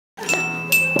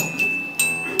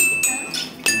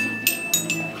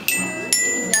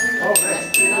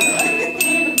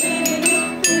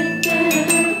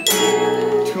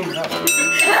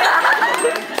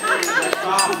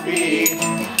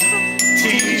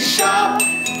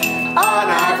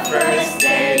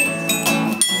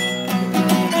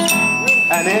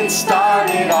and it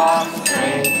started off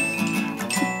great.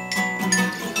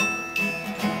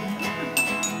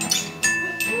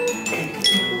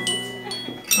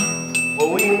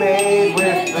 Well, we made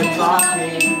with the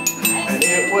talking, and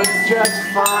it was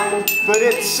just fine, but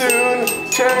it soon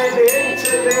turned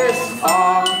into this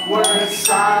awkward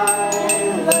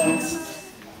silence.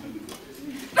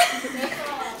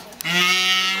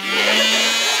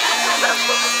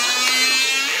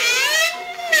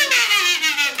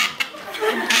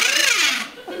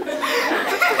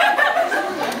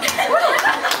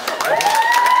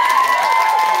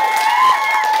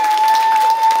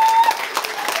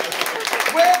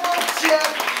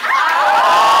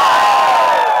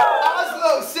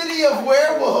 Oslo, city of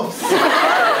werewolves.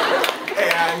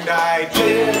 And I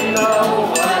didn't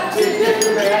know what to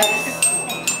do next.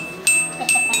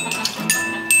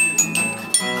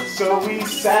 So we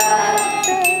sat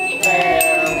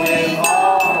there with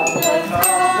all the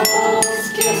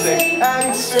couples kissing,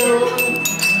 and soon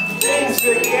things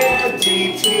began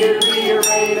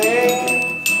deteriorating.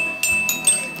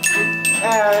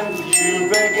 And you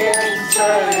began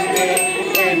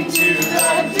turning into the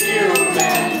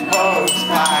human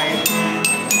Hosepipe.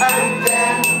 And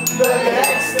then the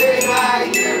next thing I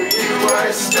knew, you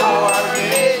were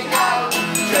storming out,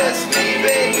 just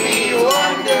leaving me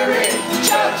wondering,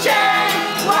 Cho-Chang,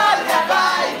 what have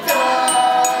I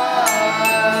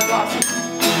done?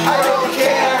 I don't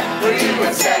care for you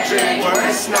and Cedric were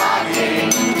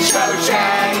snogging,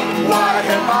 Cho-Chang, what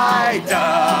have I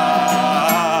done?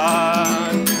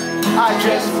 I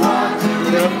just want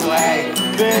to play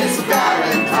this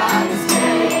Valentine's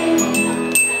Day.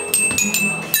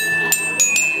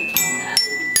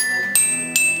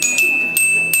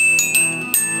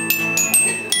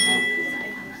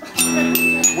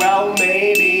 Well,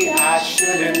 maybe I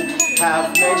shouldn't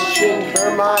have mentioned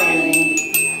Hermione.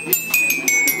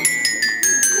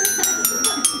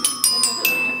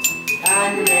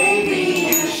 And maybe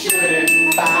you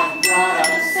shouldn't have brought up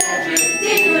Cedric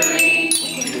Diggory.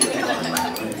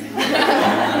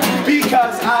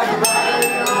 Because I'd rather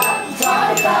not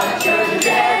talk about your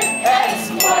dead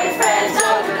ex-boyfriends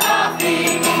over coffee.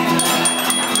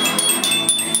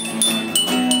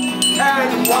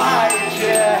 And why'd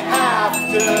you have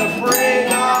to bring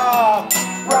up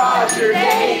Roger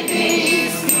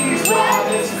Davies? He's not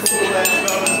as cool as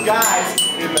those guys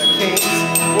in the Kings.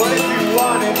 What if you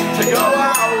wanted to go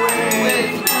out with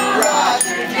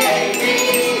Roger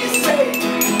Davies? Say,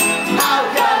 how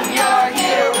come you're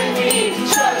here with me,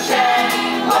 Cho-Chang?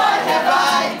 What have I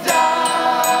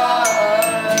done?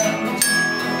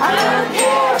 I don't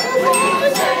care if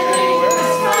you say we're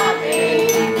snapping,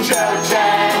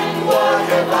 Cho-Chang. What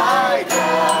have I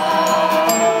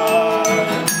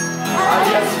done? I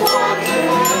just want to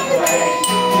play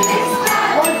this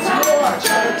once more,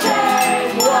 Cho-Chang.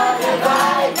 What have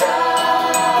I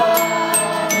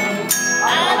done? I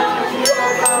don't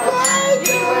care about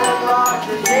you and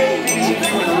Roger Davies, you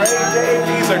and Ray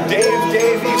Davies, or Dave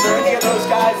Davies, or any of those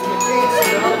guys in the case,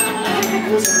 you know?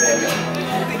 Listen, baby.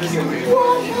 Listen, baby.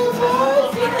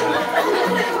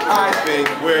 I think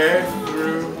we're